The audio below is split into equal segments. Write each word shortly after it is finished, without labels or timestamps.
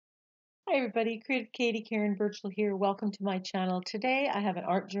Hi everybody, Creative Katie, Karen Burchill here. Welcome to my channel. Today I have an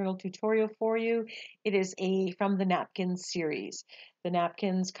art journal tutorial for you. It is from the Napkins series. The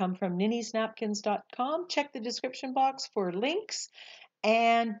napkins come from NINNYSNAPKINS.com. Check the description box for links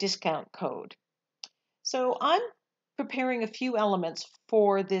and discount code. So I'm preparing a few elements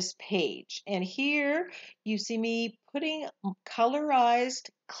for this page, and here you see me putting colorized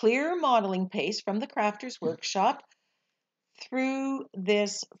clear modeling paste from the Crafters Workshop through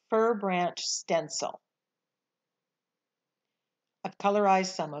this fir branch stencil. I've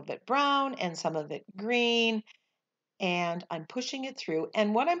colorized some of it brown and some of it green, and I'm pushing it through.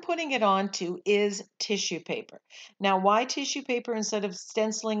 And what I'm putting it onto is tissue paper. Now, why tissue paper instead of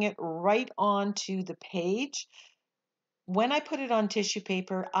stenciling it right onto the page? When I put it on tissue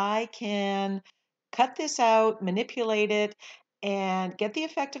paper, I can cut this out, manipulate it, and get the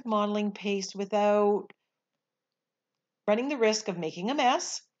effect of modeling paste without running the risk of making a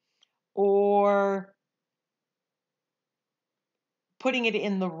mess or putting it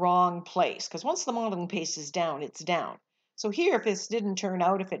in the wrong place, because once the modeling paste is down, it's down. So here, if this didn't turn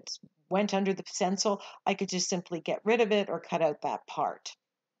out, if it went under the stencil, I could just simply get rid of it or cut out that part.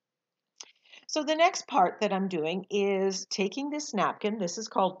 So the next part that I'm doing is taking this napkin. This is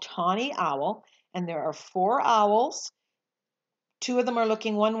called Tawny Owl, and there are 4 owls. 2 of them are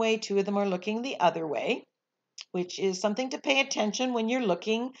looking one way, 2 of them are looking the other way, which is something to pay attention when you're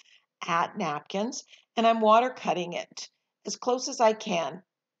looking at napkins. And I'm water cutting it as close as I can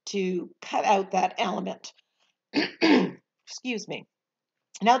to cut out that element. Excuse me.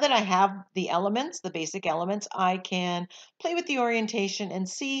 Now that I have the elements, the basic elements, I can play with the orientation and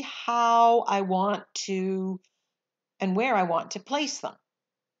see how I want to and where I want to place them.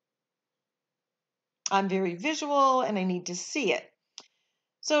 I'm very visual and I need to see it.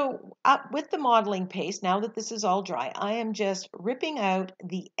 So with the modeling paste, now that this is all dry, I am just ripping out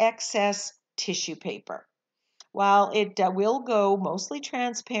the excess tissue paper. While it will go mostly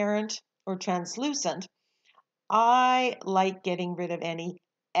transparent or translucent, I like getting rid of any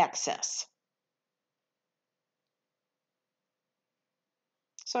excess.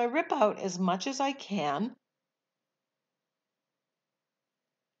 So I rip out as much as I can,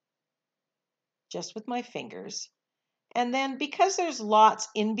 just with my fingers. And then because there's lots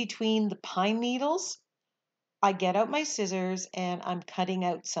in between the pine needles, I get out my scissors and I'm cutting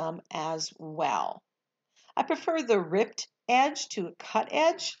out some as well. I prefer the ripped edge to a cut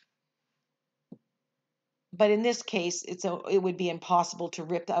edge, but in this case, it would be impossible to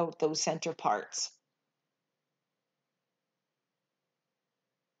rip out those center parts.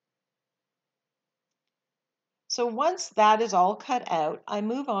 So once that is all cut out, I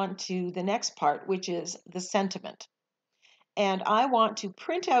move on to the next part, which is the sentiment. And I want to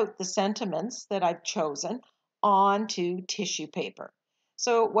print out the sentiments that I've chosen onto tissue paper.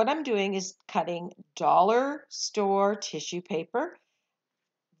 So what I'm doing is cutting dollar store tissue paper,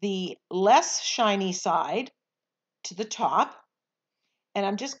 the less shiny side to the top, and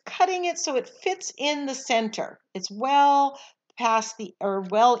I'm just cutting it so it fits in the center. It's well past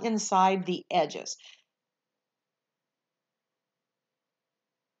well inside the edges.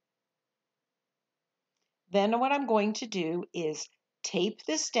 Then what I'm going to do is tape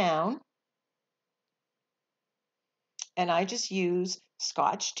this down, and I just use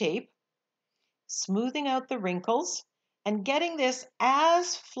Scotch tape, smoothing out the wrinkles and getting this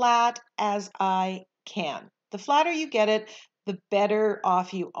as flat as I can. The flatter you get it, the better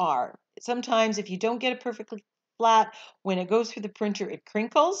off you are. Sometimes if you don't get it perfectly flat, when it goes through the printer, it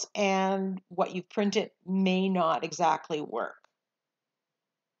crinkles and what you've printed may not exactly work.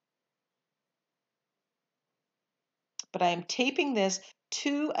 But I am taping this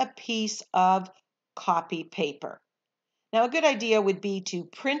to a piece of copy paper. Now, a good idea would be to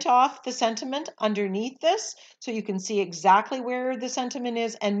print off the sentiment underneath this so you can see exactly where the sentiment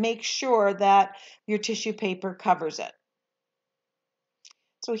is and make sure that your tissue paper covers it.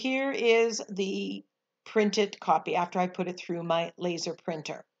 So here is the printed copy after I put it through my laser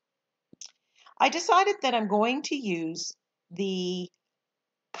printer. I decided that I'm going to use the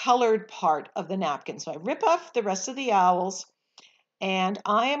colored part of the napkin. So I rip off the rest of the owls and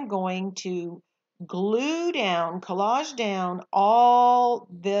I am going to glue down, collage down all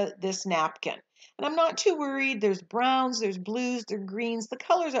this napkin. And I'm not too worried. There's browns, there's blues, there's greens. The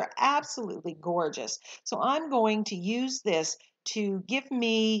colors are absolutely gorgeous. So I'm going to use this to give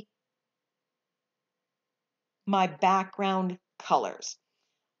me my background colors.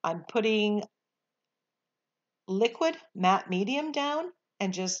 I'm putting liquid matte medium down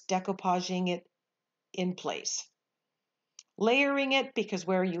and just decoupaging it in place. layering it, because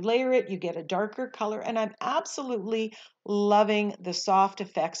where you layer it, you get a darker color. And I'm absolutely loving the soft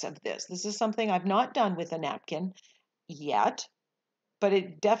effects of this. This is something I've not done with a napkin yet, but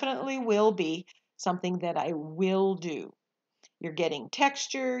it definitely will be something that I will do. You're getting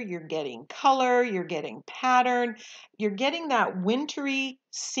texture, you're getting color, you're getting pattern, you're getting that wintry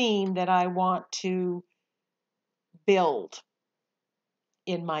scene that I want to build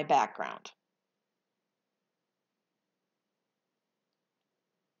in my background.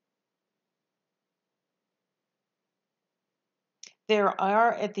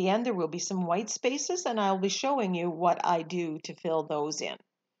 At the end, there will be some white spaces, and I'll be showing you what I do to fill those in.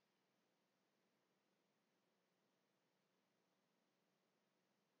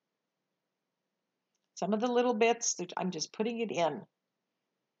 Some of the little bits, I'm just putting it in.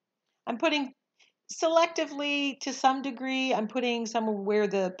 I'm putting selectively to some degree, I'm putting some where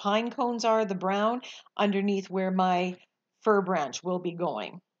the pine cones are, the brown, underneath where my fir branch will be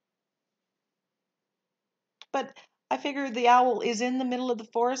going. But I figured the owl is in the middle of the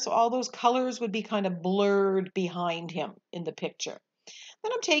forest, so all those colors would be kind of blurred behind him in the picture.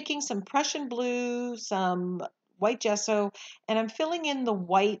 Then I'm taking some Prussian blue, some white gesso, and I'm filling in the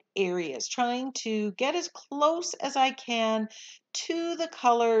white areas, trying to get as close as I can to the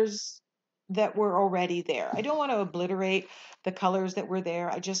colors that were already there. I don't want to obliterate the colors that were there.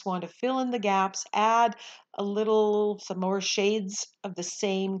 I just want to fill in the gaps, add some more shades of the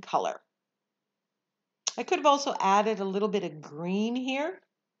same color. I could have also added a little bit of green here,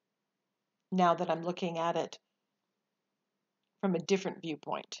 now that I'm looking at it from a different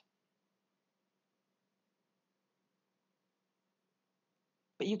viewpoint.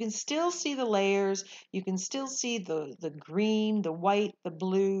 But you can still see the layers. You can still see the green, the white, the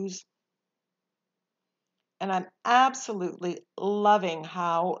blues. And I'm absolutely loving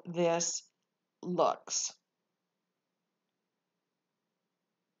how this looks.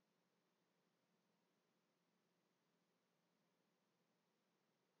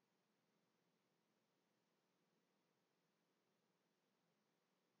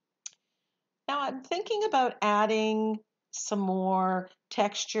 Now I'm thinking about adding some more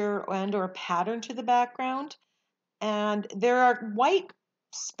texture and or pattern to the background. And there are white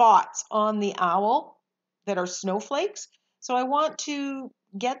spots on the owl that are snowflakes. So I want to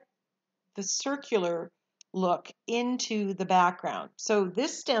get the circular look into the background. So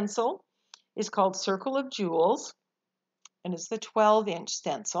this stencil is called Circle of Jewels, and it's the 12-inch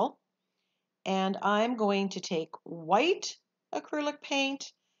stencil. And I'm going to take white acrylic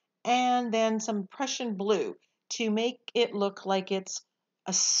paint and then some Prussian blue to make it look like it's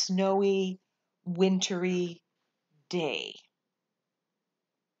a snowy, wintry day.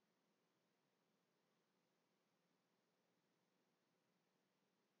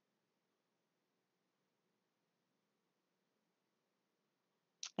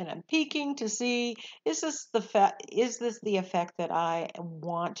 And I'm peeking to see, is this the effect that I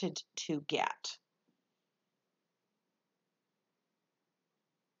wanted to get?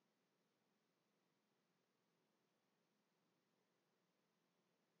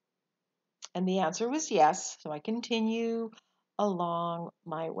 And the answer was yes. So I continue along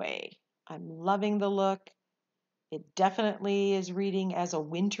my way. I'm loving the look. It definitely is reading as a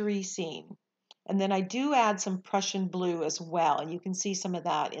wintry scene. And then I do add some Prussian blue as well. And you can see some of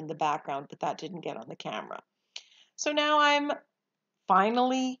that in the background, but that didn't get on the camera. So now I'm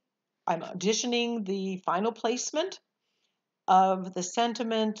auditioning the final placement of the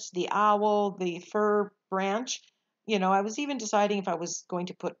sentiment, the owl, the fir branch. You know, I was even deciding if I was going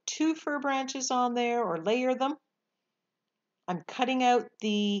to put 2 fir branches on there or layer them. I'm cutting out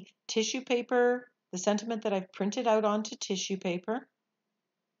the tissue paper, the sentiment that I've printed out onto tissue paper.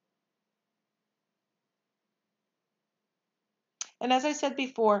 And as I said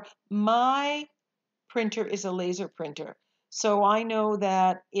before, my printer is a laser printer. So I know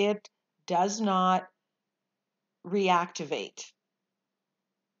that it does not reactivate.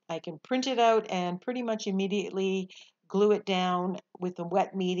 I can print it out and pretty much immediately glue it down with a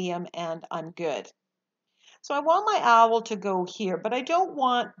wet medium and I'm good. So I want my owl to go here, but I don't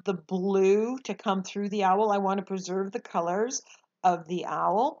want the blue to come through the owl. I want to preserve the colors of the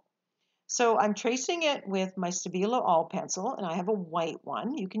owl. So I'm tracing it with my Stabilo All pencil, and I have a white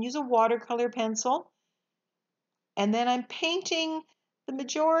one. You can use a watercolor pencil. And then I'm painting the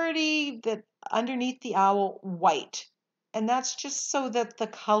majority that underneath the owl white. And that's just so that the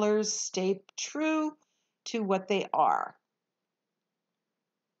colors stay true to what they are.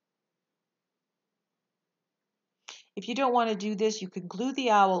 If you don't want to do this, you could glue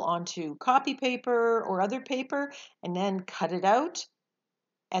the owl onto copy paper or other paper and then cut it out,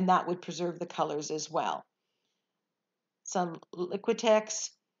 and that would preserve the colors as well. some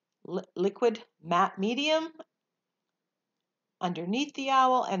Liquitex liquid matte medium underneath the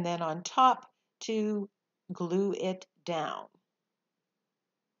owl and then on top to glue it down.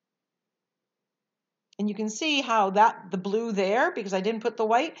 And you can see how the blue there, because I didn't put the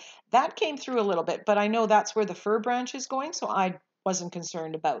white, that came through a little bit, but I know that's where the fir branch is going, so I wasn't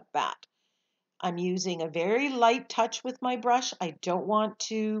concerned about that. I'm using a very light touch with my brush. I don't want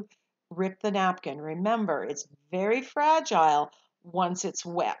to rip the napkin. Remember, it's very fragile once it's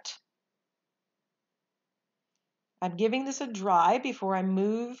wet. I'm giving this a dry before I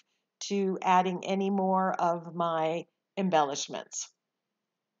move to adding any more of my embellishments.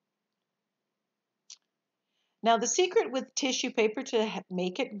 Now, the secret with tissue paper to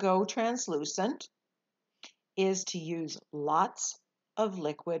make it go translucent is to use lots of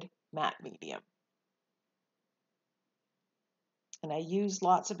liquid matte medium. And I use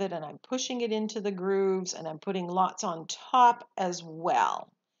lots of it, and I'm pushing it into the grooves, and I'm putting lots on top as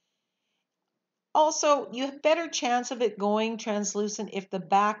well. Also, you have better chance of it going translucent if the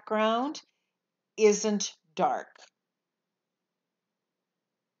background isn't dark.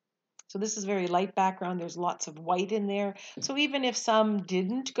 So this is very light background. There's lots of white in there. So even if some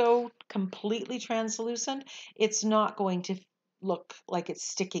didn't go completely translucent, it's not going to look like it's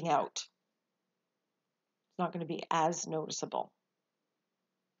sticking out. It's not going to be as noticeable.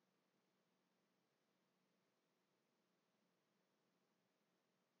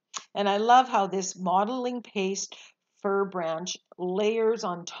 And I love how this modeling paste fir branch layers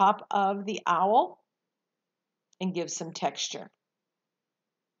on top of the owl and gives some texture.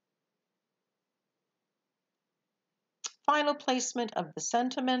 Final placement of the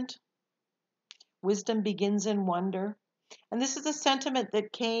sentiment. Wisdom begins in wonder. And this is a sentiment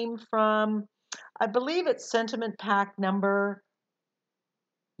that came from, I believe it's sentiment pack number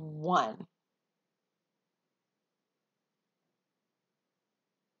 1.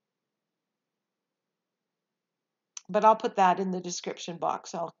 But I'll put that in the description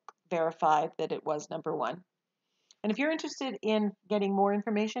box. I'll verify that it was number 1. And if you're interested in getting more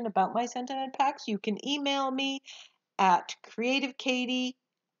information about my sentiment packs, you can email me at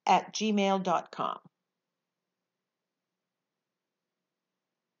creativekatie@gmail.com.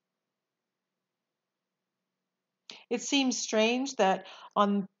 It seems strange that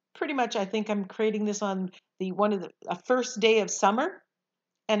on pretty much, I think I'm creating this on a first day of summer,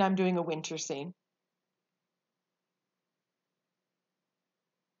 and I'm doing a winter scene.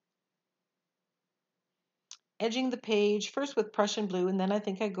 Edging the page first with Prussian blue, and then I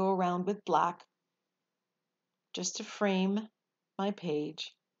think I go around with black just to frame my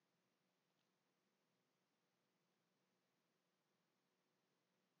page.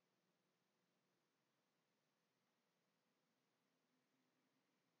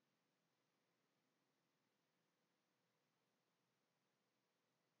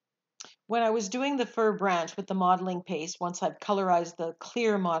 When I was doing the fir branch with the modeling paste, once I've colorized the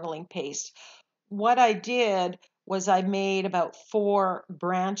clear modeling paste, what I did was I made about 4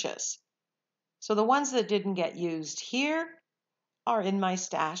 branches. So the ones that didn't get used here are in my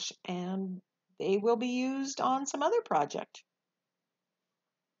stash, and they will be used on some other project.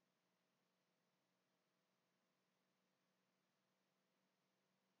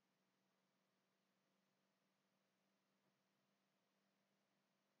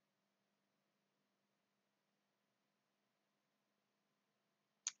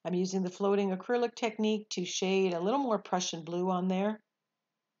 I'm using the floating acrylic technique to shade a little more Prussian blue on there.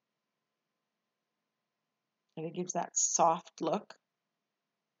 And it gives that soft look.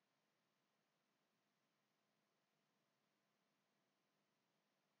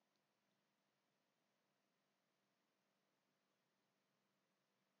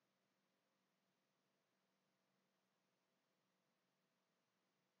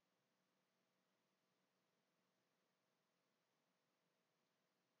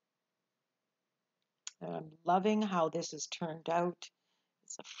 And I'm loving how this has turned out.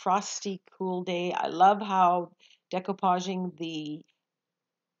 It's a frosty, cool day. I love how decoupaging the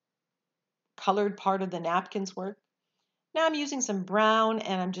colored part of the napkins work. Now I'm using some brown,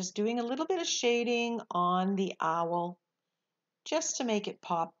 and I'm just doing a little bit of shading on the owl just to make it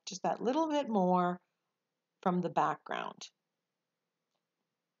pop just that little bit more from the background.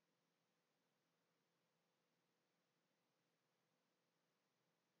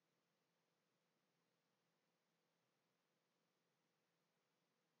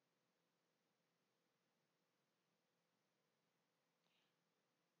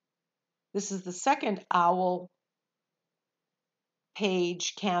 This is the second owl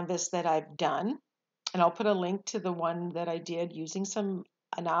page canvas that I've done, and I'll put a link to the one that I did using an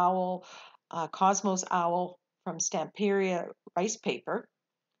owl, Cosmos owl from Stamperia rice paper.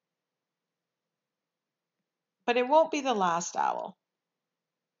 But it won't be the last owl.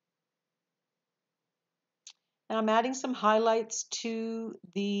 Now I'm adding some highlights to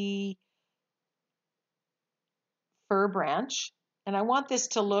the fir branch, and I want this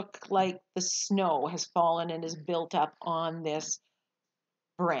to look like the snow has fallen and is built up on this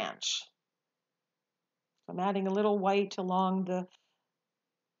branch. I'm adding a little white along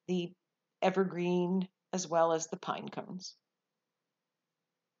the evergreen as well as the pine cones.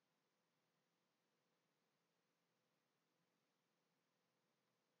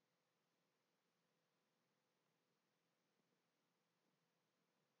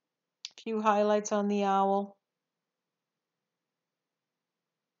 A few highlights on the owl.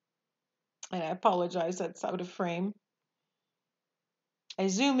 And I apologize, that's out of frame. I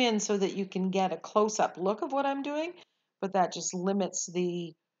zoom in so that you can get a close-up look of what I'm doing, but that just limits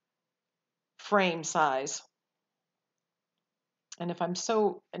the frame size. And if I'm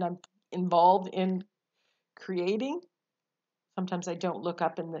I'm involved in creating, sometimes I don't look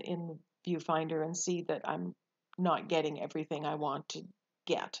up in the viewfinder and see that I'm not getting everything I want to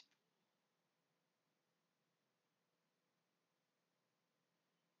get.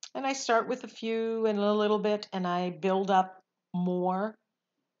 And I start with a few and a little bit, and I build up more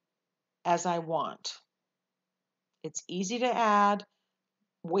as I want. It's easy to add,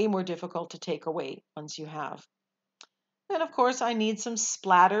 way more difficult to take away once you have. And of course, I need some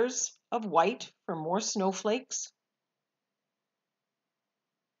splatters of white for more snowflakes.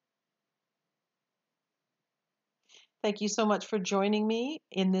 Thank you so much for joining me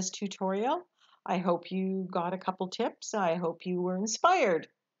in this tutorial. I hope you got a couple tips. I hope you were inspired.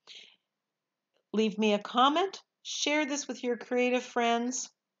 Leave me a comment. Share this with your creative friends.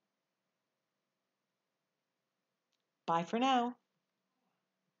 Bye for now.